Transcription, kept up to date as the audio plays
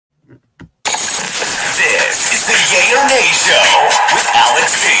Yay or Nay Show with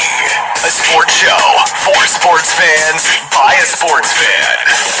Alex C. A sports show for sports fans by a sports fan.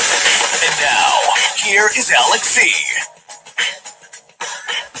 And now, here is Alex C.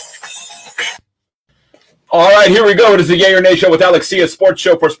 All right, here we go. It is the Yay or Nay Show with Alex C, a sports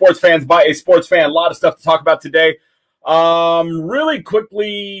show for sports fans by a sports fan. A lot of stuff to talk about today. Really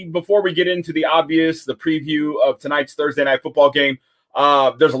quickly, before we get into the obvious, the preview of tonight's Thursday night football game,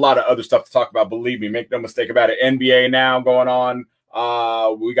 there's a lot of other stuff to talk about. Believe me, make no mistake about it. NBA now going on.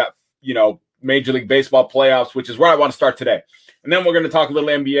 We got, Major League Baseball playoffs, which is where I want to start today. And then we're going to talk a little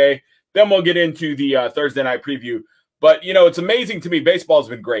NBA. Then we'll get into the Thursday night preview. But, it's amazing to me. Baseball's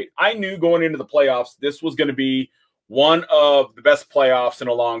been great. I knew going into the playoffs, this was going to be one of the best playoffs in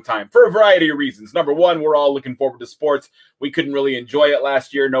a long time for a variety of reasons. Number one, we're all looking forward to sports. We couldn't really enjoy it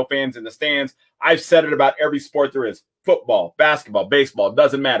last year. No fans in the stands. I've said it about every sport there is. Football, basketball, baseball, it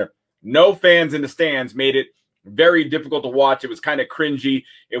doesn't matter. No fans in the stands made it very difficult to watch. It was kind of cringy.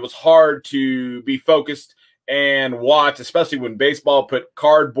 It was hard to be focused and watch, especially when baseball put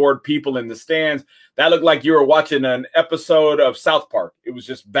cardboard people in the stands. That looked like you were watching an episode of South Park. It was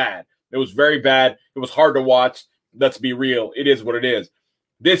just bad. It was very bad. It was hard to watch. Let's be real. It is what it is.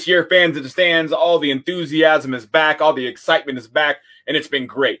 This year, fans in the stands, all the enthusiasm is back. All the excitement is back, and it's been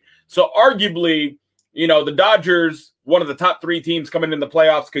great. So arguably, the Dodgers, one of the top three teams coming in the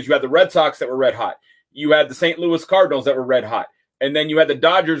playoffs, because you had the Red Sox that were red hot. You had the St. Louis Cardinals that were red hot. And then you had the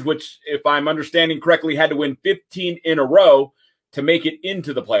Dodgers, which, if I'm understanding correctly, had to win 15 in a row to make it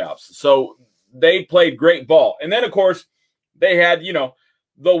into the playoffs. So they played great ball. And then, of course, they had,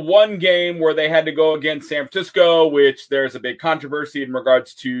 the one game where they had to go against San Francisco, which there's a big controversy in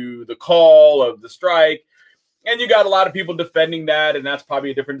regards to the call of the strike. And you got a lot of people defending that, and that's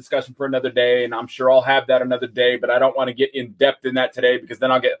probably a different discussion for another day, and I'm sure I'll have that another day, but I don't want to get in depth in that today because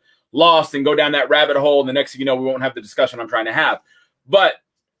then I'll get lost and go down that rabbit hole, and the next thing you know, we won't have the discussion I'm trying to have. But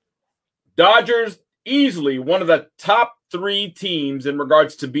Dodgers, easily one of the top three teams in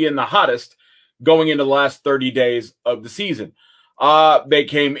regards to being the hottest going into the last 30 days of the season. They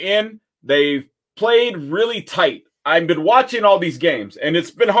came in, they've played really tight. I've been watching all these games, and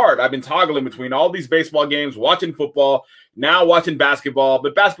it's been hard. I've been toggling between all these baseball games, watching football, now watching basketball,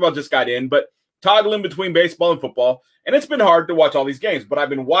 but basketball just got in, but toggling between baseball and football, and it's been hard to watch all these games, but I've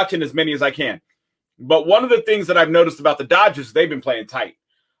been watching as many as I can. But one of the things that I've noticed about the Dodgers, they've been playing tight.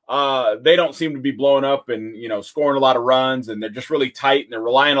 They don't seem to be blowing up and, scoring a lot of runs, and they're just really tight, and they're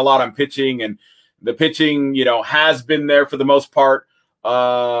relying a lot on pitching, and the pitching, has been there for the most part.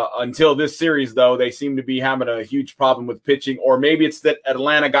 Until this series, though, they seem to be having a huge problem with pitching, or maybe it's that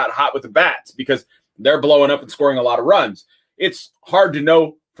Atlanta got hot with the bats because they're blowing up and scoring a lot of runs. It's hard to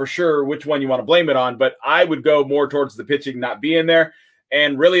know for sure which one you want to blame it on, but I would go more towards the pitching not being there.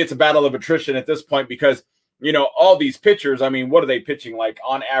 And really, it's a battle of attrition at this point because, all these pitchers, what are they pitching like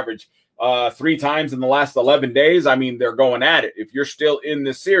on average 3 times in the last 11 days? They're going at it. If you're still in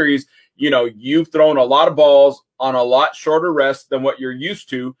this series, you've thrown a lot of balls on a lot shorter rest than what you're used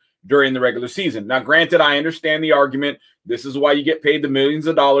to during the regular season. Now, granted, I understand the argument. This is why you get paid the millions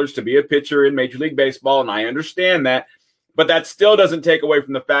of dollars to be a pitcher in Major League Baseball, and I understand that. But that still doesn't take away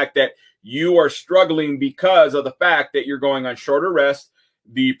from the fact that you are struggling because of the fact that you're going on shorter rest.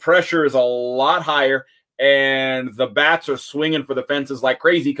 The pressure is a lot higher, and the bats are swinging for the fences like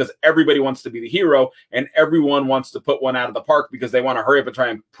crazy because everybody wants to be the hero and everyone wants to put one out of the park because they want to hurry up and try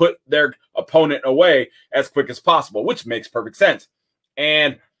and put their opponent away as quick as possible, which makes perfect sense.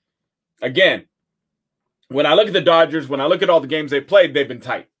 And again, when I look at the Dodgers, when I look at all the games they've played, they've been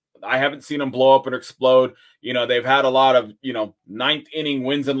tight. I haven't seen them blow up and explode. They've had a lot of, ninth inning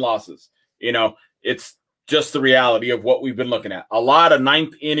wins and losses. It's just the reality of what we've been looking at. A lot of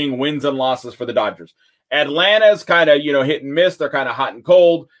ninth inning wins and losses for the Dodgers. Atlanta's kind of, hit and miss. They're kind of hot and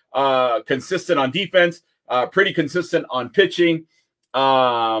cold, consistent on defense, pretty consistent on pitching.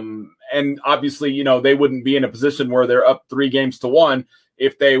 And obviously, they wouldn't be in a position where they're up 3-1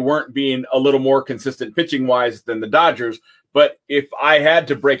 if they weren't being a little more consistent pitching wise than the Dodgers. But if I had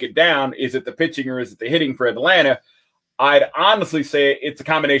to break it down, is it the pitching or is it the hitting for Atlanta? I'd honestly say it's a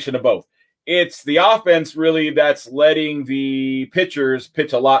combination of both. It's the offense really that's letting the pitchers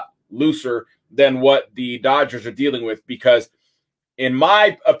pitch a lot looser than what the Dodgers are dealing with because in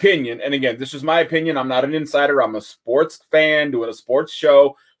my opinion, and again, this is my opinion, I'm not an insider, I'm a sports fan doing a sports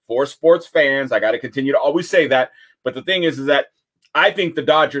show for sports fans. I got to continue to always say that. But the thing is that I think the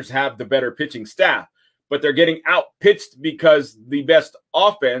Dodgers have the better pitching staff, but they're getting out-pitched because the best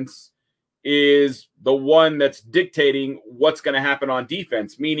offense is the one that's dictating what's going to happen on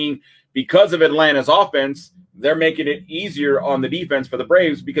defense, meaning because of Atlanta's offense, they're making it easier on the defense for the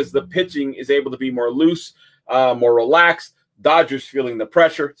Braves because the pitching is able to be more loose. more relaxed. Dodgers feeling the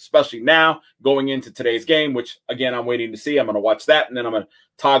pressure, especially now going into today's game, which, again, I'm waiting to see. I'm going to watch that, and then I'm going to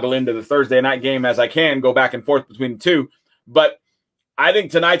toggle into the Thursday night game as I can, go back and forth between the two. But I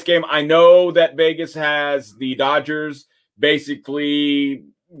think tonight's game, I know that Vegas has the Dodgers basically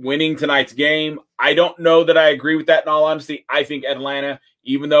winning tonight's game. I don't know that I agree with that, in all honesty. I think Atlanta,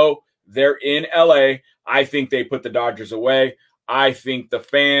 even though they're in L.A., I think they put the Dodgers away. I think the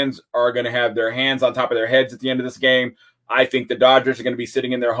fans are going to have their hands on top of their heads at the end of this game. I think the Dodgers are going to be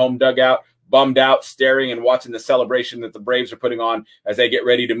sitting in their home dugout, bummed out, staring and watching the celebration that the Braves are putting on as they get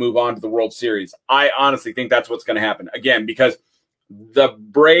ready to move on to the World Series. I honestly think that's what's going to happen. Again, because the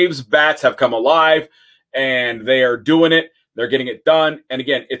Braves bats have come alive and they are doing it. They're getting it done. And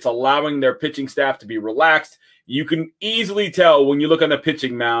again, it's allowing their pitching staff to be relaxed. You can easily tell when you look on the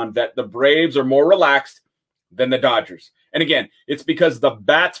pitching mound that the Braves are more relaxed than the Dodgers. And again, it's because the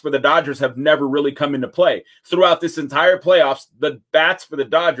bats for the Dodgers have never really come into play. Throughout this entire playoffs, the bats for the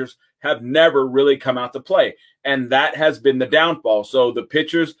Dodgers have never really come out to play. And that has been the downfall. So the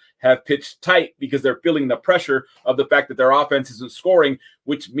pitchers have pitched tight because they're feeling the pressure of the fact that their offense isn't scoring,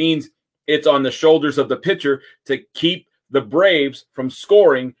 which means it's on the shoulders of the pitcher to keep the Braves from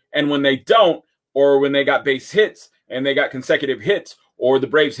scoring. And when they don't, or when they got base hits and they got consecutive hits, or the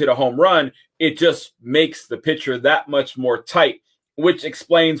Braves hit a home run, it just makes the pitcher that much more tight, which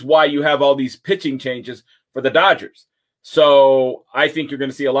explains why you have all these pitching changes for the Dodgers. So I think you're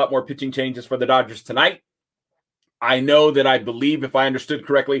going to see a lot more pitching changes for the Dodgers tonight. I know that I believe, if I understood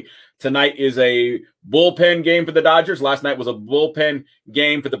correctly, tonight is a bullpen game for the Dodgers. Last night was a bullpen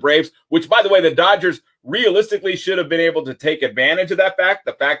game for the Braves, which, by the way, the Dodgers realistically should have been able to take advantage of that fact.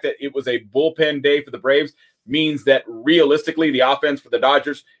 The fact that it was a bullpen day for the Braves means that realistically the offense for the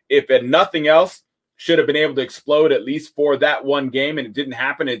Dodgers, if nothing else, should have been able to explode at least for that one game, and it didn't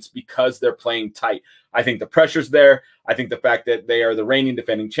happen. It's because they're playing tight. I think the pressure's there. I think the fact that they are the reigning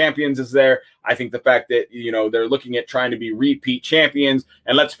defending champions is there. I think the fact that, you know, they're looking at trying to be repeat champions.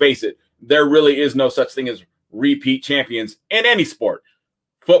 And let's face it, there really is no such thing as repeat champions in any sport.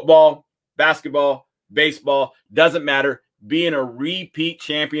 Football, basketball, baseball, doesn't matter. Being a repeat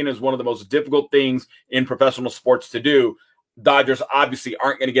champion is one of the most difficult things in professional sports to do. Dodgers obviously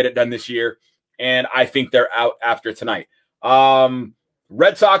aren't going to get it done this year, and I think they're out after tonight.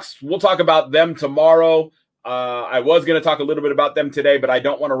 Red Sox, we'll talk about them tomorrow. I was going to talk a little bit about them today, but I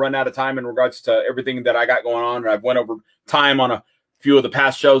don't want to run out of time in regards to everything that I got going on. I've went over time on a few of the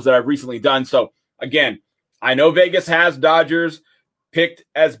past shows that I've recently done. So, again, I know Vegas has Dodgers picked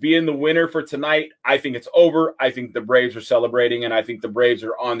as being the winner for tonight. I think it's over. I think the Braves are celebrating, and I think the Braves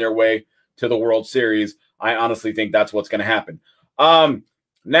are on their way to the World Series. I honestly think that's what's going to happen.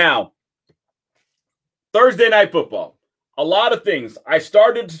 Now, Thursday Night Football. A lot of things. I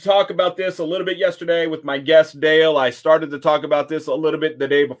started to talk about this a little bit yesterday with my guest, Dale. I started to talk about this a little bit the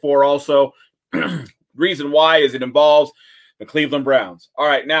day before also. Reason why is it involves the Cleveland Browns. All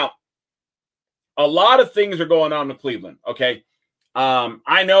right, now, a lot of things are going on in Cleveland, okay?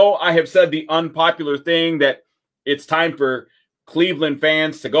 I know I have said the unpopular thing that it's time for Cleveland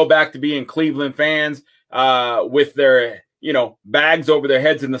fans to go back to being Cleveland fans with their, you know, bags over their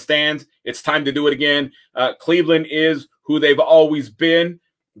heads in the stands. It's time to do it again. Cleveland is who they've always been.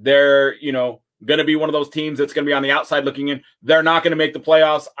 They're, you know, going to be one of those teams that's going to be on the outside looking in. They're not going to make the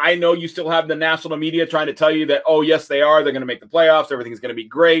playoffs. I know you still have the national media trying to tell you that, oh, yes, they are. They're going to make the playoffs. Everything's going to be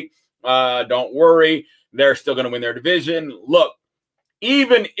great. Don't worry. They're still going to win their division. Look,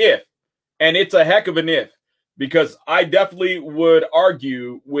 even if, and it's a heck of an if, because I definitely would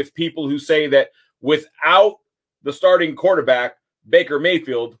argue with people who say that without the starting quarterback, Baker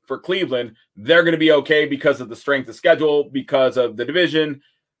Mayfield, for Cleveland, they're going to be okay because of the strength of schedule, because of the division.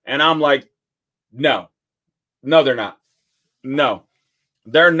 And I'm like, no, they're not. No,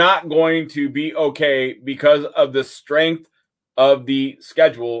 they're not going to be okay because of the strength of the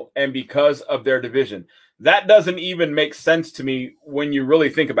schedule and because of their division. That doesn't even make sense to me when you really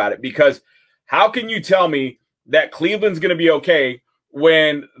think about it, because how can you tell me that Cleveland's going to be okay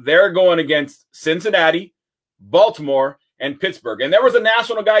when they're going against Cincinnati, Baltimore, and Pittsburgh? And there was a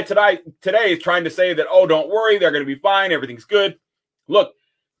national guy today trying to say that, oh, don't worry, they're going to be fine, everything's good. Look,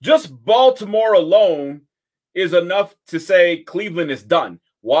 just Baltimore alone is enough to say Cleveland is done.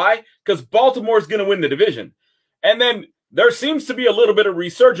 Why? Because Baltimore is going to win the division. And then there seems to be a little bit of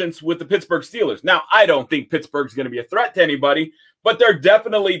resurgence with the Pittsburgh Steelers. Now, I don't think Pittsburgh's going to be a threat to anybody, but they're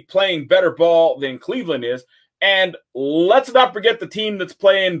definitely playing better ball than Cleveland is. And let's not forget the team that's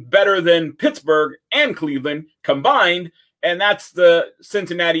playing better than Pittsburgh and Cleveland combined, and that's the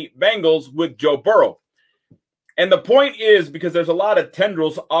Cincinnati Bengals with Joe Burrow. And the point is, because there's a lot of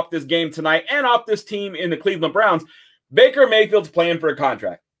tendrils off this game tonight and off this team in the Cleveland Browns, Baker Mayfield's playing for a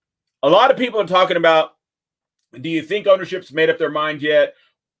contract. A lot of people are talking about, do you think ownership's made up their mind yet?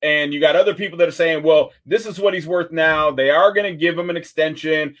 And you got other people that are saying, well, this is what he's worth now. They are going to give him an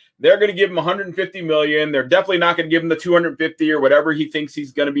extension. They're going to give him $150 million. They're definitely not going to give him the $250 or whatever he thinks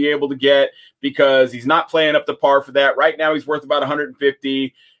he's going to be able to get, because he's not playing up to par for that. Right now, he's worth about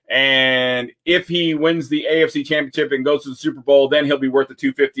 $150. And if he wins the AFC Championship and goes to the Super Bowl, then he'll be worth the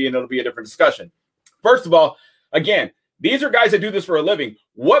 $250, and it'll be a different discussion. First of all, again, these are guys that do this for a living.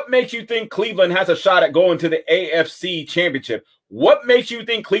 What makes you think Cleveland has a shot at going to the AFC Championship? What makes you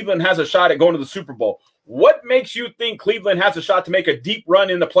think Cleveland has a shot at going to the Super Bowl? What makes you think Cleveland has a shot to make a deep run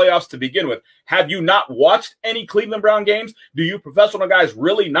in the playoffs to begin with? Have you not watched any Cleveland Brown games? Do you professional guys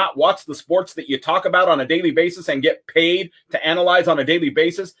really not watch the sports that you talk about on a daily basis and get paid to analyze on a daily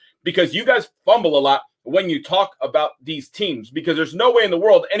basis? Because you guys fumble a lot when you talk about these teams, because there's no way in the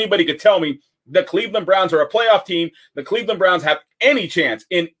world anybody could tell me the Cleveland Browns are a playoff team. The Cleveland Browns have any chance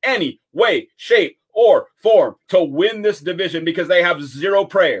in any way, shape, or form to win this division, because they have zero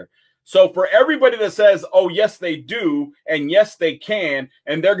prayer. So for everybody that says, oh, yes, they do, and yes, they can,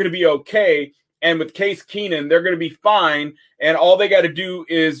 and they're going to be okay, and with Case Keenum, they're going to be fine, and all they got to do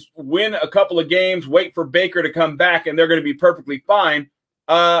is win a couple of games, wait for Baker to come back, and they're going to be perfectly fine.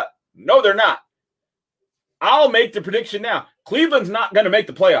 No, they're not. I'll make the prediction now. Cleveland's not going to make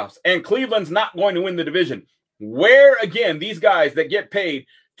the playoffs, and Cleveland's not going to win the division. Where, again, these guys that get paid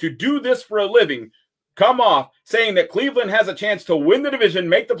to do this for a living come off saying that Cleveland has a chance to win the division,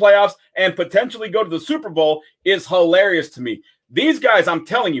 make the playoffs, and potentially go to the Super Bowl is hilarious to me. These guys, I'm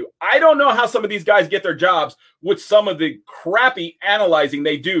telling you, I don't know how some of these guys get their jobs with some of the crappy analyzing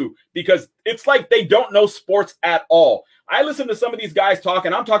they do, because it's like they don't know sports at all. I listen to some of these guys talk,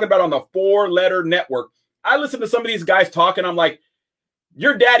 and I'm talking about on the 4-letter network. I listen to some of these guys talk, and I'm like,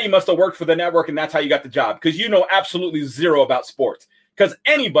 your daddy must have worked for the network, and that's how you got the job, because you know absolutely zero about sports. Because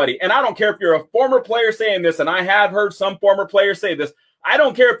anybody, and I don't care if you're a former player saying this, and I have heard some former players say this, I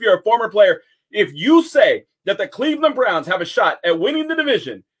don't care if you're a former player, if you say that the Cleveland Browns have a shot at winning the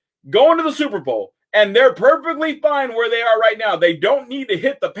division, going to the Super Bowl, and they're perfectly fine where they are right now, they don't need to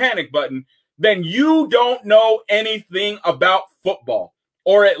hit the panic button, then you don't know anything about football.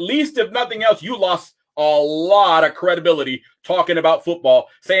 Or at least, if nothing else, you lost a lot of credibility talking about football,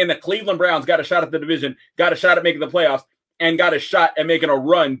 saying that Cleveland Browns got a shot at the division, got a shot at making the playoffs, and got a shot at making a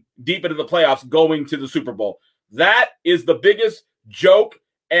run deep into the playoffs going to the Super Bowl. That is the biggest joke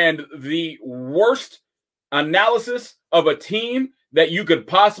and the worst analysis of a team that you could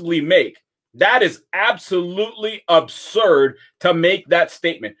possibly make. That is absolutely absurd to make that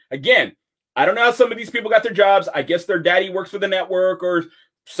statement. Again, I don't know how some of these people got their jobs. I guess their daddy works for the network or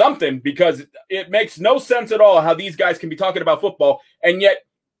something, because it makes no sense at all how these guys can be talking about football and yet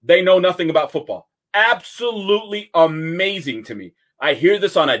they know nothing about football. Absolutely amazing to me. I hear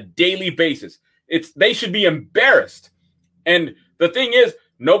this on a daily basis. They should be embarrassed. And the thing is,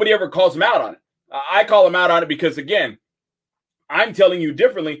 nobody ever calls them out on it. I call them out on it because, again, I'm telling you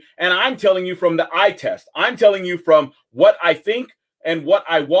differently, and I'm telling you from the eye test. I'm telling you from what I think and what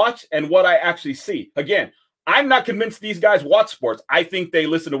I watch and what I actually see. Again, I'm not convinced these guys watch sports. I think they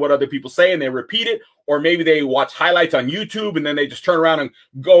listen to what other people say and they repeat it, or maybe they watch highlights on YouTube and then they just turn around and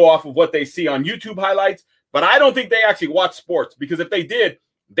go off of what they see on YouTube highlights. But I don't think they actually watch sports, because if they did,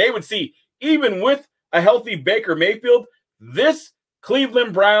 they would see, even with a healthy Baker Mayfield, this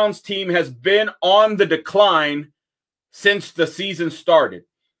Cleveland Browns team has been on the decline since the season started.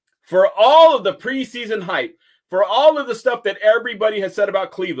 For all of the preseason hype, for all of the stuff that everybody has said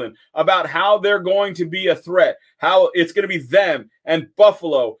about Cleveland, about how they're going to be a threat, how it's going to be them and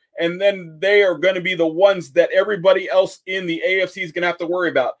Buffalo, and then they are going to be the ones that everybody else in the AFC is going to have to worry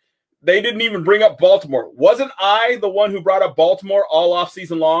about. They didn't even bring up Baltimore. Wasn't I the one who brought up Baltimore all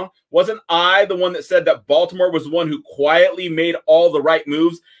offseason long? Wasn't I the one that said that Baltimore was the one who quietly made all the right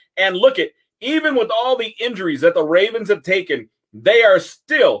moves? And look at, even with all the injuries that the Ravens have taken, they are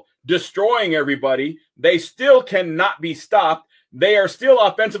still destroying everybody. They still cannot be stopped. They are still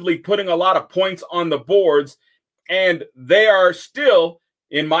offensively putting a lot of points on the boards, and they are still,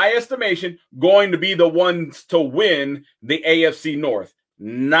 in my estimation, going to be the ones to win the AFC North,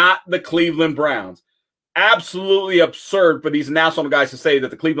 not the Cleveland Browns. Absolutely absurd for these national guys to say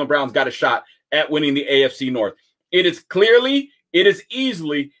that the Cleveland Browns got a shot at winning the AFC North. It is clearly, it is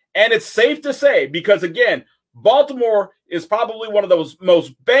easily, and it's safe to say, because again, Baltimore is probably one of those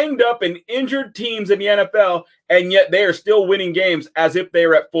most banged up and injured teams in the NFL, and yet they are still winning games as if they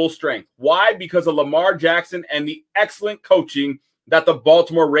are at full strength. Why? Because of Lamar Jackson and the excellent coaching that the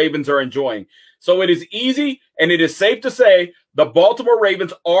Baltimore Ravens are enjoying. So it is easy and it is safe to say the Baltimore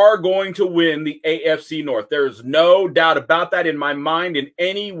Ravens are going to win the AFC North. There is no doubt about that in my mind in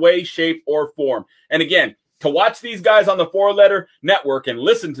any way, shape, or form. And again, to watch these guys on the four-letter network and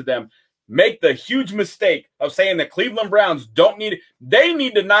listen to them make the huge mistake of saying the Cleveland Browns don't need – they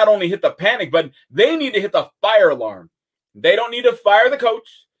need to not only hit the panic button, they need to hit the fire alarm. They don't need to fire the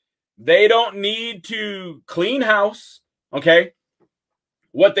coach. They don't need to clean house, okay?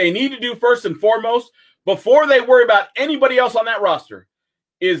 What they need to do first and foremost, before they worry about anybody else on that roster,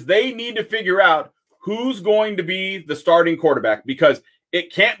 is they need to figure out who's going to be the starting quarterback, because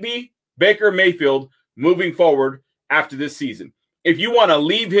it can't be Baker Mayfield moving forward after this season. If you want to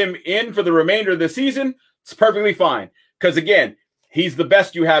leave him in for the remainder of the season, it's perfectly fine. Because, again, he's the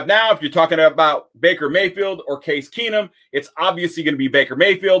best you have now. If you're talking about Baker Mayfield or Case Keenum, it's obviously going to be Baker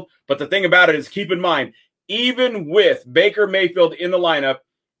Mayfield. But the thing about it is, keep in mind, even with Baker Mayfield in the lineup,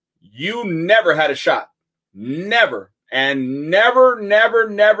 you never had a shot. Never. And never, never,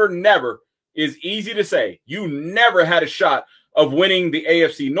 never, never is easy to say. You never had a shot of winning the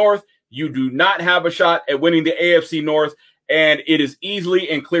AFC North. You do not have a shot at winning the AFC North. And it is easily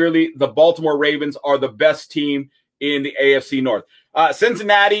and clearly the Baltimore Ravens are the best team in the AFC North.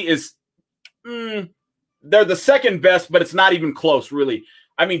 Cincinnati is, they're the second best, but it's not even close, really.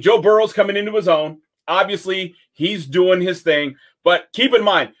 I mean, Joe Burrow's coming into his own. Obviously, he's doing his thing. But keep in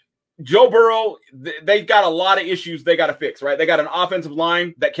mind, Joe Burrow, they've got a lot of issues they got to fix, right? They got an offensive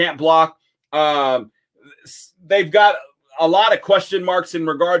line that can't block. They've got a lot of question marks in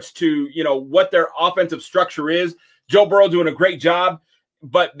regards to, what their offensive structure is. Joe Burrow doing a great job,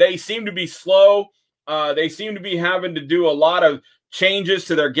 but they seem to be slow. They seem to be having to do a lot of changes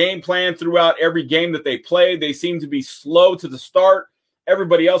to their game plan throughout every game that they play. They seem to be slow to the start.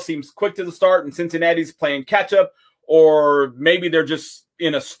 Everybody else seems quick to the start, and Cincinnati's playing catch-up, or maybe they're just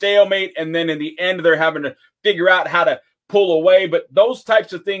in a stalemate, and then in the end they're having to figure out how to pull away. But those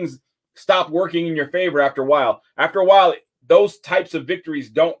types of things stop working in your favor after a while. After a while, those types of victories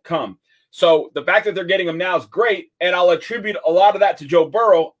don't come. So the fact that they're getting them now is great, and I'll attribute a lot of that to Joe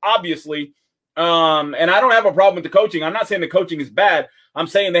Burrow, obviously. And I don't have a problem with the coaching. I'm not saying the coaching is bad. I'm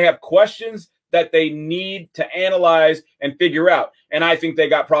saying they have questions that they need to analyze and figure out. And I think they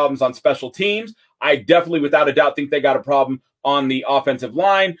got problems on special teams. I definitely, without a doubt, think they got a problem on the offensive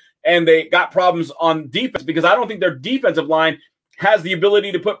line, and they got problems on defense, because I don't think their defensive line has the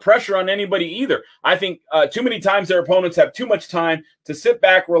ability to put pressure on anybody either. I think too many times their opponents have too much time to sit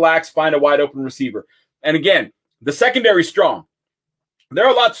back, relax, find a wide open receiver. And again, the secondary's strong. They're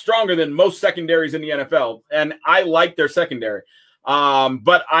a lot stronger than most secondaries in the NFL, and I like their secondary.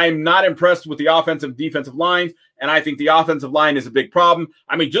 But I'm not impressed with the offensive defensive lines, and I think the offensive line is a big problem.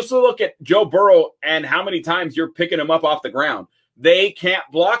 I mean, just to look at Joe Burrow and how many times you're picking him up off the ground. They can't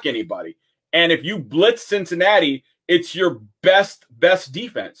block anybody. And if you blitz Cincinnati, it's your best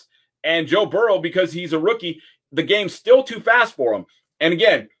defense. And Joe Burrow, because he's a rookie, the game's still too fast for him. And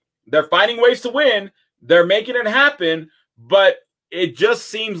again, they're finding ways to win. They're making it happen, but it just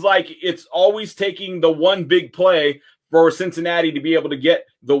seems like it's always taking the one big play for Cincinnati to be able to get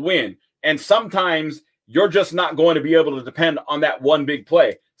the win. And sometimes you're just not going to be able to depend on that one big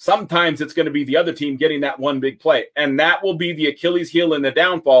play. Sometimes it's going to be the other team getting that one big play. And that will be the Achilles heel and the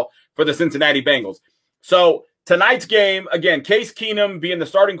downfall for the Cincinnati Bengals. So tonight's game, again, Case Keenum being the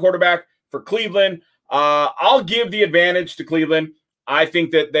starting quarterback for Cleveland. I'll give the advantage to Cleveland. I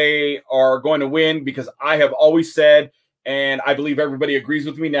think that they are going to win, because I have always said, and I believe everybody agrees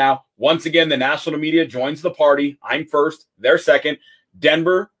with me now, once again, the national media joins the party. I'm first. They're second.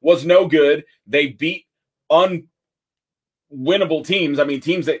 Denver was no good. They beat unwinnable teams. I mean,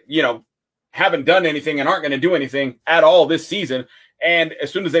 teams that, haven't done anything and aren't going to do anything at all this season. And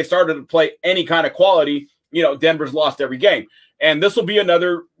as soon as they started to play any kind of quality, Denver's lost every game. And this will be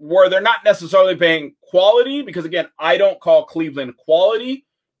another where they're not necessarily playing quality, because, again, I don't call Cleveland quality,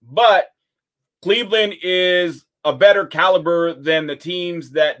 but Cleveland is a better caliber than the teams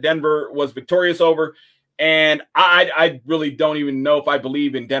that Denver was victorious over. And I really don't even know if I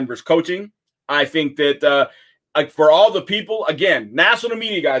believe in Denver's coaching. I think that for all the people, again, national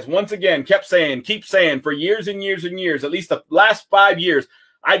media guys, once again, keep saying for years and years and years, at least the last 5 years,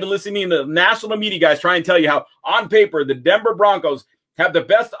 I've been listening to national media guys try and tell you how, on paper, the Denver Broncos have the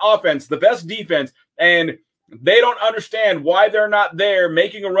best offense, the best defense, and they don't understand why they're not there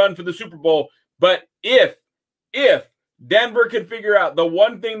making a run for the Super Bowl. But if Denver could figure out the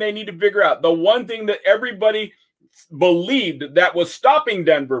one thing they need to figure out, the one thing that everybody believed that was stopping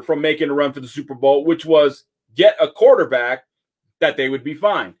Denver from making a run for the Super Bowl, which was get a quarterback, that they would be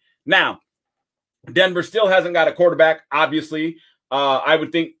fine. Now, Denver still hasn't got a quarterback, obviously. I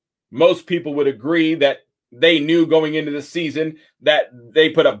would think most people would agree that they knew going into the season that they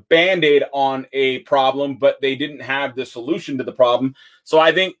put a Band-Aid on a problem, but they didn't have the solution to the problem. So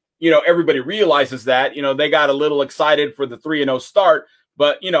I think, everybody realizes that, they got a little excited for the 3-0 start,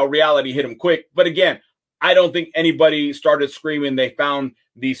 but, reality hit them quick. But again, I don't think anybody started screaming they found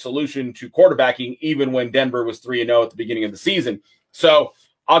the solution to quarterbacking, even when Denver was 3-0 at the beginning of the season. So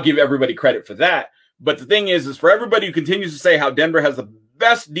I'll give everybody credit for that. But the thing is for everybody who continues to say how Denver has the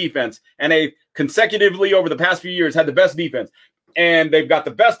best defense and they consecutively over the past few years had the best defense and they've got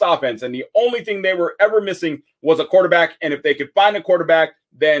the best offense, and the only thing they were ever missing was a quarterback. And if they could find a quarterback,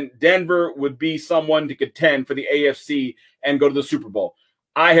 then Denver would be someone to contend for the AFC and go to the Super Bowl.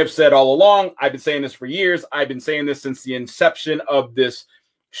 I have said all along, I've been saying this for years. I've been saying this since the inception of this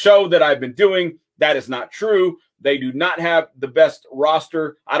show that I've been doing. That is not true. They do not have the best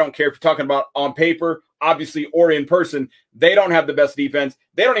roster. I don't care if you're talking about on paper, obviously, or in person. They don't have the best defense.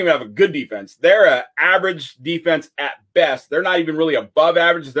 They don't even have a good defense. They're an average defense at best. They're not even really above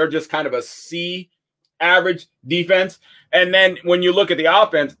average. They're just kind of a C average defense. And then when you look at the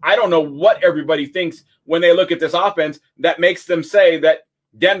offense, I don't know what everybody thinks when they look at this offense that makes them say that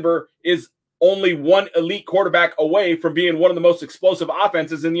Denver is only one elite quarterback away from being one of the most explosive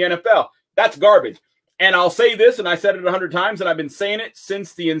offenses in the NFL. That's garbage. And I'll say this, and I said it 100 times, and I've been saying it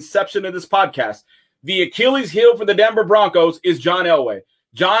since the inception of this podcast. The Achilles heel for the Denver Broncos is John Elway.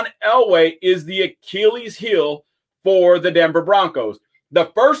 John Elway is the Achilles heel for the Denver Broncos.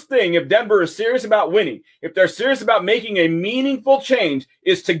 The first thing, if Denver is serious about winning, if they're serious about making a meaningful change,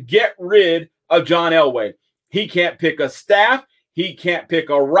 is to get rid of John Elway. He can't pick a staff. He can't pick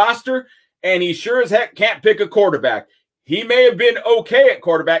a roster. And he sure as heck can't pick a quarterback. He may have been okay at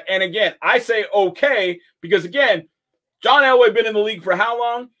quarterback. And again, I say okay because, again, John Elway been in the league for how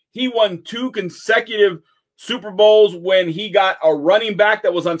long? He won 2 consecutive Super Bowls when he got a running back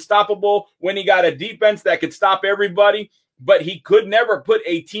that was unstoppable, when he got a defense that could stop everybody, but he could never put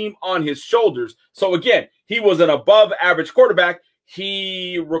a team on his shoulders. So, again, he was an above-average quarterback.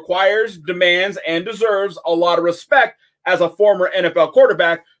 He requires, demands, and deserves a lot of respect as a former NFL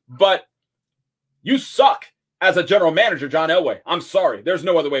quarterback, but you suck as a general manager, John Elway. I'm sorry. There's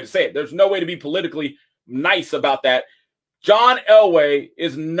no other way to say it. There's no way to be politically nice about that. John Elway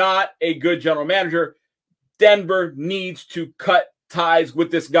is not a good general manager. Denver needs to cut ties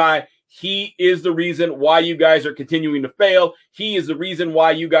with this guy. He is the reason why you guys are continuing to fail. He is the reason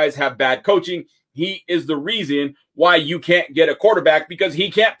why you guys have bad coaching. He is the reason why you can't get a quarterback because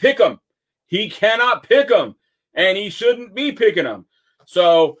he can't pick them. He cannot pick them, and he shouldn't be picking them.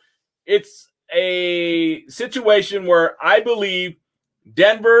 So it's a situation where I believe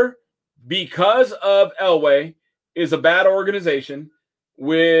Denver, because of Elway, is a bad organization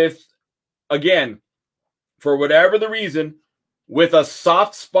with, again, for whatever the reason, with a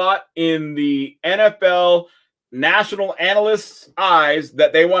soft spot in the NFL national analysts' eyes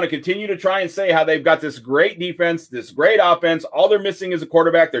that they want to continue to try and say how they've got this great defense, this great offense. All they're missing is a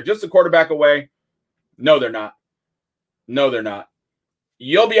quarterback. They're just a quarterback away. No, they're not. No, they're not.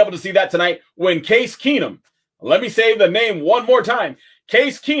 You'll be able to see that tonight when Case Keenum, let me say the name one more time,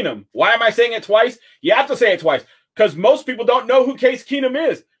 Case Keenum. Why am I saying it twice? You have to say it twice because most people don't know who Case Keenum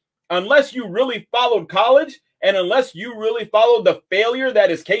is. Unless you really followed college and unless you really followed the failure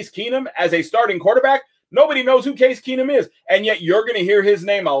that is Case Keenum as a starting quarterback, nobody knows who Case Keenum is. And yet you're going to hear his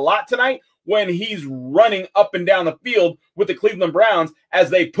name a lot tonight when he's running up and down the field with the Cleveland Browns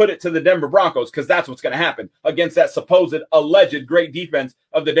as they put it to the Denver Broncos, because that's what's going to happen against that supposed alleged great defense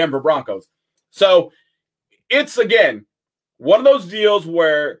of the Denver Broncos. So it's, again, one of those deals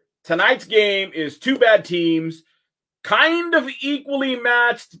where tonight's game is 2 bad teams, kind of equally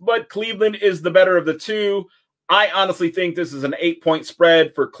matched, but Cleveland is the better of the 2. I honestly think this is an 8-point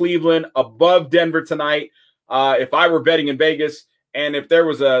spread for Cleveland above Denver tonight. If I were betting in Vegas, and if there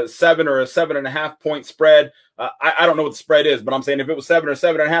was a 7 or a 7.5 point spread, I don't know what the spread is, but I'm saying if it was 7 or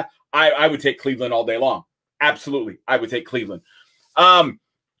 7.5, I would take Cleveland all day long. Absolutely, I would take Cleveland. All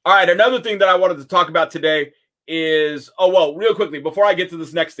right, another thing that I wanted to talk about today is, real quickly, before I get to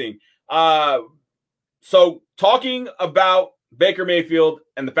this next thing. So talking about Baker Mayfield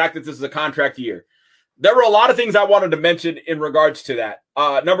and the fact that this is a contract year, there were a lot of things I wanted to mention in regards to that.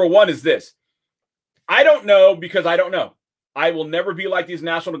 Number one is this. I don't know because I don't know. I will never be like these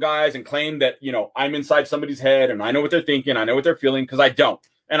national guys and claim that, I'm inside somebody's head and I know what they're thinking, I know what they're feeling, because I don't.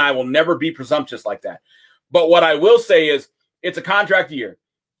 And I will never be presumptuous like that. But what I will say is it's a contract year.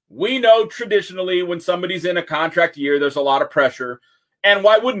 We know traditionally when somebody's in a contract year, there's a lot of pressure. And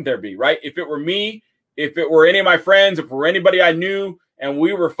why wouldn't there be, right? If it were me, if it were any of my friends, if it were anybody I knew, and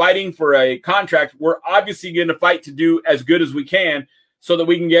we were fighting for a contract, we're obviously going to fight to do as good as we can so that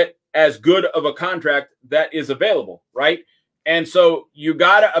we can get as good of a contract that is available, right? And so you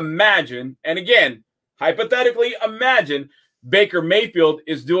got to imagine, and again, hypothetically imagine Baker Mayfield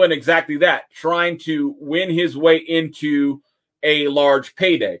is doing exactly that, trying to win his way into a large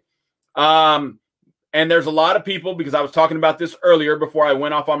payday. And there's a lot of people, because I was talking about this earlier before I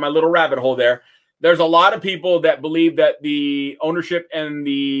went off on my little rabbit hole there, there's a lot of people that believe that the ownership and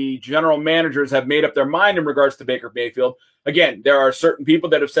the general managers have made up their mind in regards to Baker Mayfield. Again, there are certain people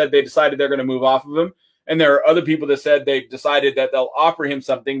that have said they decided they're going to move off of him. And there are other people that said they've decided that they'll offer him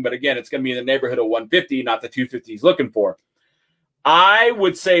something. But again, it's going to be in the neighborhood of 150, not the 250 he's looking for. I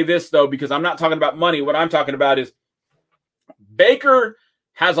would say this, though, because I'm not talking about money. What I'm talking about is Baker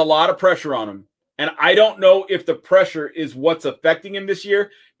has a lot of pressure on him. And I don't know if the pressure is what's affecting him this year,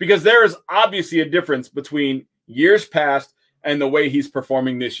 because there is obviously a difference between years past and the way he's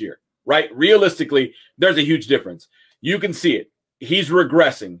performing this year, right? Realistically, there's a huge difference. You can see it. He's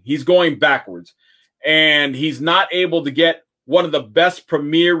regressing. He's going backwards. And he's not able to get one of the best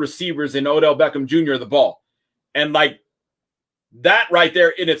premier receivers in Odell Beckham Jr. the ball. And like that right there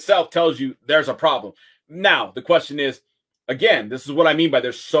in itself tells you there's a problem. Now, the question is, again, this is what I mean by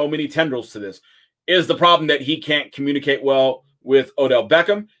there's so many tendrils to this. Is the problem that he can't communicate well with Odell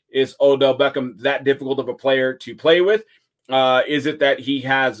Beckham? Is Odell Beckham that difficult of a player to play with? Is it that he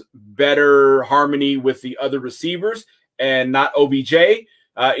has better harmony with the other receivers and not OBJ?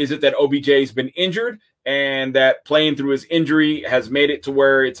 Is it that OBJ has been injured and that playing through his injury has made it to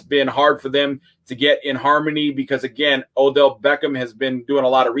where it's been hard for them to get in harmony? Because, again, Odell Beckham has been doing a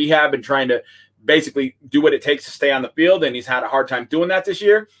lot of rehab and trying to basically do what it takes to stay on the field, and he's had a hard time doing that this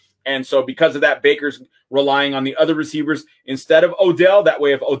year. And so because of that, Baker's relying on the other receivers instead of Odell. That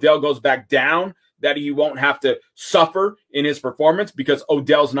way, if Odell goes back down, that he won't have to suffer in his performance because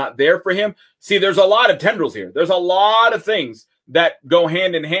Odell's not there for him. See, there's a lot of tendrils here. There's a lot of things that go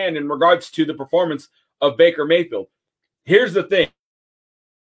hand in hand in regards to the performance of Baker Mayfield. Here's the thing.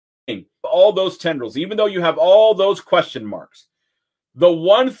 All those tendrils, even though you have all those question marks, the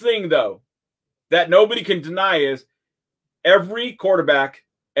one thing, though, that nobody can deny is every quarterback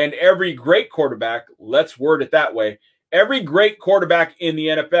and every great quarterback, let's word it that way, every great quarterback in the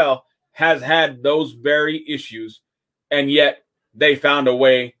NFL has had those very issues, and yet they found a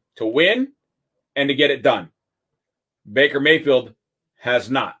way to win and to get it done. Baker Mayfield has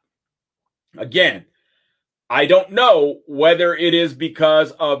not. Again, I don't know whether it is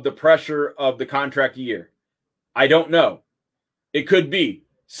because of the pressure of the contract year. I don't know. It could be.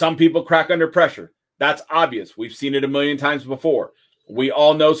 Some people crack under pressure. That's obvious. We've seen it a million times before. We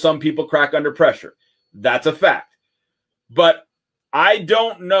all know some people crack under pressure. That's a fact. But I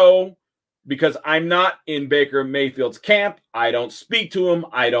don't know, because I'm not in Baker Mayfield's camp. I don't speak to him.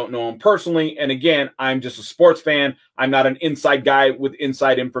 I don't know him personally. And again, I'm just a sports fan. I'm not an inside guy with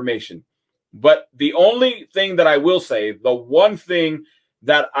inside information. But the only thing that I will say, the one thing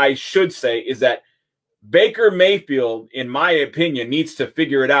that I should say is that Baker Mayfield, in my opinion, needs to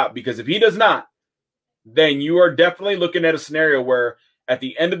figure it out, because if he does not, then you are definitely looking at a scenario where at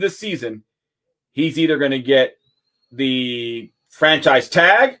the end of the season, he's either going to get the franchise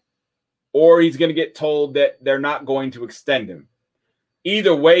tag or he's going to get told that they're not going to extend him.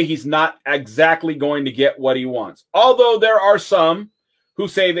 Either way, he's not exactly going to get what he wants. Although there are some who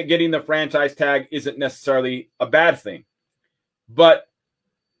say that getting the franchise tag isn't necessarily a bad thing. But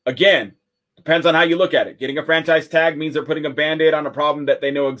again, depends on how you look at it. Getting a franchise tag means they're putting a Band-Aid on a problem that they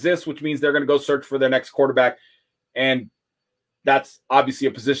know exists, which means they're going to go search for their next quarterback. And that's obviously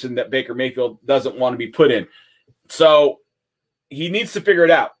a position that Baker Mayfield doesn't want to be put in. So he needs to figure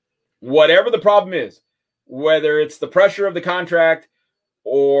it out. Whatever the problem is, whether it's the pressure of the contract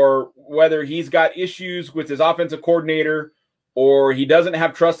or whether he's got issues with his offensive coordinator or he doesn't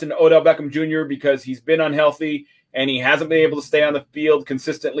have trust in Odell Beckham Jr. because he's been unhealthy and he hasn't been able to stay on the field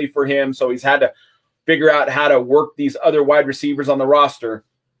consistently for him, so he's had to figure out how to work these other wide receivers on the roster.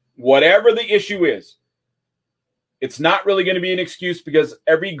 Whatever the issue is, it's not really going to be an excuse, because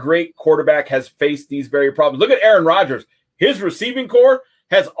every great quarterback has faced these very problems. Look at Aaron Rodgers. His receiving core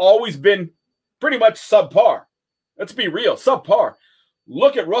has always been pretty much subpar. Let's be real, subpar.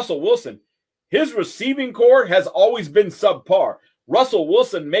 Look at Russell Wilson. His receiving core has always been subpar. Russell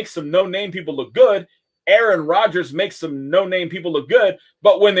Wilson makes some no-name people look good. Aaron Rodgers makes some no-name people look good.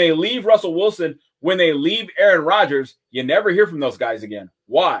 But when they leave Russell Wilson, when they leave Aaron Rodgers, you never hear from those guys again.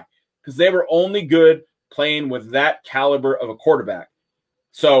 Why? Because they were only good playing with that caliber of a quarterback.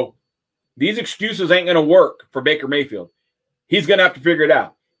 So these excuses ain't going to work for Baker Mayfield. He's going to have to figure it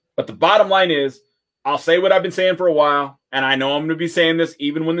out. But the bottom line is, I'll say what I've been saying for a while, and I know I'm going to be saying this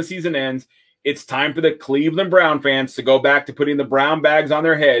even when the season ends. It's time for the Cleveland Brown fans to go back to putting the brown bags on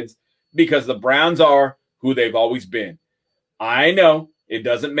their heads because the Browns are who they've always been. I know it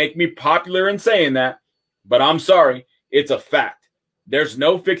doesn't make me popular in saying that, but I'm sorry. It's a fact. There's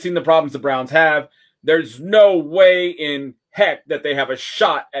no fixing the problems the Browns have. There's no way in heck that they have a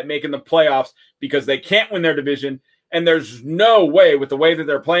shot at making the playoffs because they can't win their division. And there's no way with the way that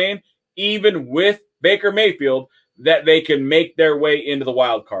they're playing, even with Baker Mayfield, that they can make their way into the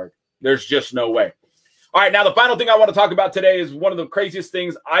wild card. There's just no way. All right, now the final thing I want to talk about today is one of the craziest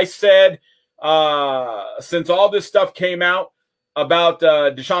things I said since all this stuff came out about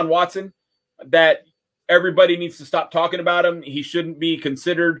Deshaun Watson, that everybody needs to stop talking about him. He shouldn't be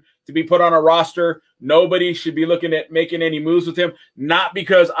considered to be put on a roster. Nobody should be looking at making any moves with him, not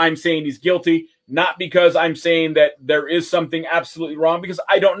because I'm saying he's guilty, not because I'm saying that there is something absolutely wrong, because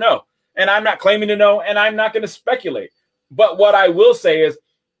I don't know. And I'm not claiming to know, and I'm not going to speculate. But what I will say is,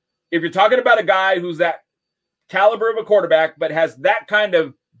 if you're talking about a guy who's that caliber of a quarterback but has that kind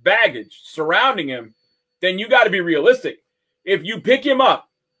of baggage surrounding him, then you got to be realistic. If you pick him up,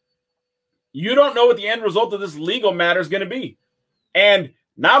 you don't know what the end result of this legal matter is going to be. And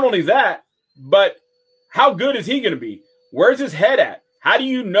not only that, but how good is he going to be? Where's his head at? How do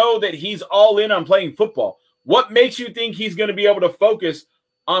you know that he's all in on playing football? What makes you think he's going to be able to focus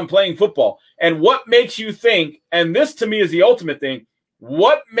on playing football? And what makes you think, and this to me is the ultimate thing,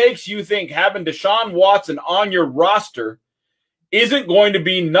 what makes you think having Deshaun Watson on your roster isn't going to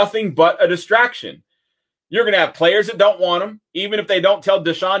be nothing but a distraction? You're going to have players that don't want him, even if they don't tell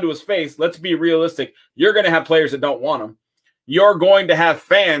Deshaun to his face. Let's be realistic. You're going to have players that don't want him. You're going to have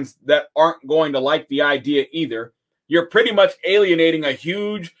fans that aren't going to like the idea either. You're pretty much alienating a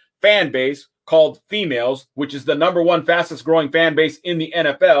huge fan base called females, which is the #1 fastest growing fan base in the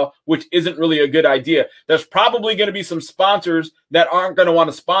NFL, which isn't really a good idea. There's probably going to be some sponsors that aren't going to want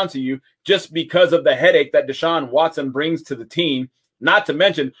to sponsor you just because of the headache that Deshaun Watson brings to the team. Not to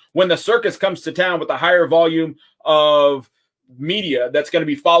mention, when the circus comes to town with a higher volume of media that's going to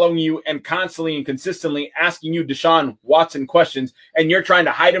be following you and constantly and consistently asking you Deshaun Watson questions, and you're trying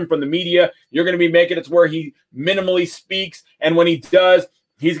to hide him from the media, you're going to be making it where he minimally speaks, and when he does,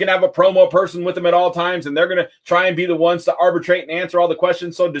 he's going to have a promo person with him at all times, and they're going to try and be the ones to arbitrate and answer all the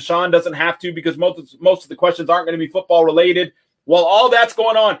questions so Deshaun doesn't have to, because most of the questions aren't going to be football related. While all that's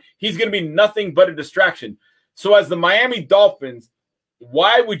going on, he's going to be nothing but a distraction. So as the Miami Dolphins,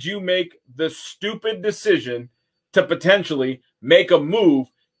 why would you make the stupid decision to potentially make a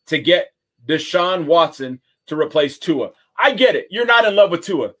move to get Deshaun Watson to replace Tua? I get it. You're not in love with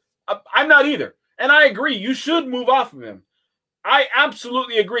Tua. I'm not either. And I agree. You should move off of him. I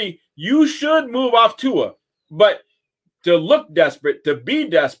absolutely agree. You should move off Tua. But to look desperate, to be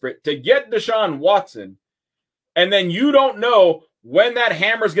desperate, to get Deshaun Watson, and then you don't know when that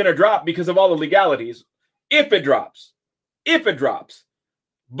hammer is going to drop because of all the legalities, if it drops.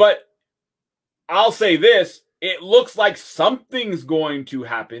 But I'll say this, it looks like something's going to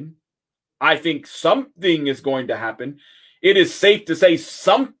happen. I think something is going to happen. It is safe to say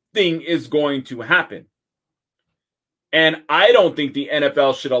something is going to happen. And I don't think the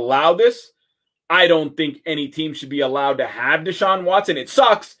NFL should allow this. I don't think any team should be allowed to have Deshaun Watson. It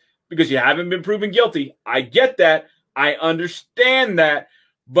sucks because you haven't been proven guilty. I get that. I understand that.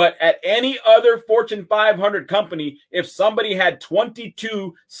 But at any other Fortune 500 company, if somebody had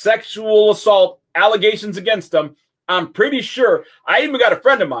 22 sexual assault allegations against them, I'm pretty sure. I even got a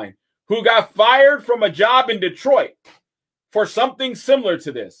friend of mine who got fired from a job in Detroit for something similar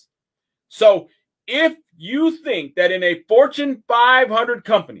to this. So if you think that in a Fortune 500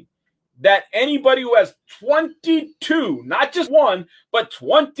 company, that anybody who has 22, not just one, but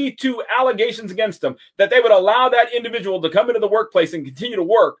 22 allegations against them, that they would allow that individual to come into the workplace and continue to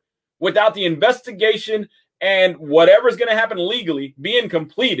work without the investigation and whatever's going to happen legally being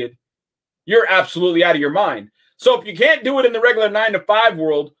completed, you're absolutely out of your mind. So if you can't do it in the regular 9-to-5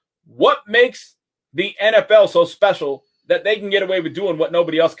 world, what makes the NFL so special that they can get away with doing what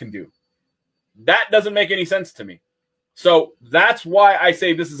nobody else can do? That doesn't make any sense to me. So that's why I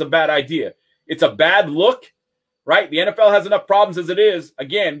say this is a bad idea. It's a bad look, right? The NFL has enough problems as it is,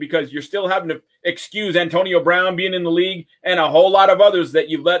 again, because you're still having to excuse Antonio Brown being in the league and a whole lot of others that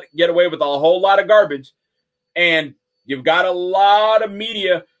you've let get away with a whole lot of garbage. And you've got a lot of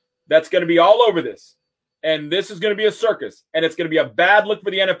media that's going to be all over this. And this is going to be a circus. And it's going to be a bad look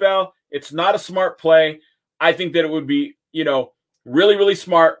for the NFL. It's not a smart play. I think that it would be, really, really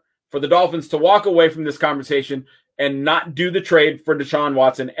smart for the Dolphins to walk away from this conversation and not do the trade for Deshaun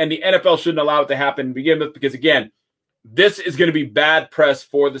Watson. And the NFL shouldn't allow it to happen to begin with, because, again, this is going to be bad press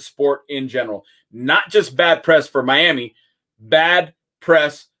for the sport in general. Not just bad press for Miami, bad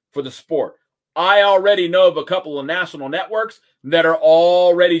press for the sport. I already know of a couple of national networks that are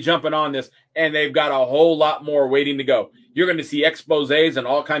already jumping on this, and they've got a whole lot more waiting to go. You're going to see exposés and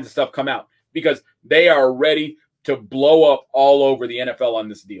all kinds of stuff come out because they are ready to blow up all over the NFL on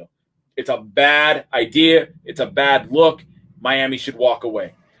this deal. It's a bad idea. It's a bad look. Miami should walk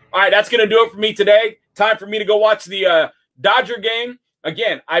away. All right, that's going to do it for me today. Time for me to go watch the Dodger game.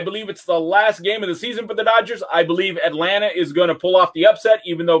 Again, I believe it's the last game of the season for the Dodgers. I believe Atlanta is going to pull off the upset,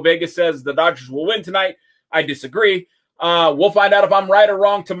 even though Vegas says the Dodgers will win tonight. I disagree. We'll find out if I'm right or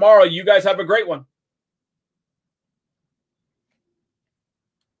wrong tomorrow. You guys have a great one.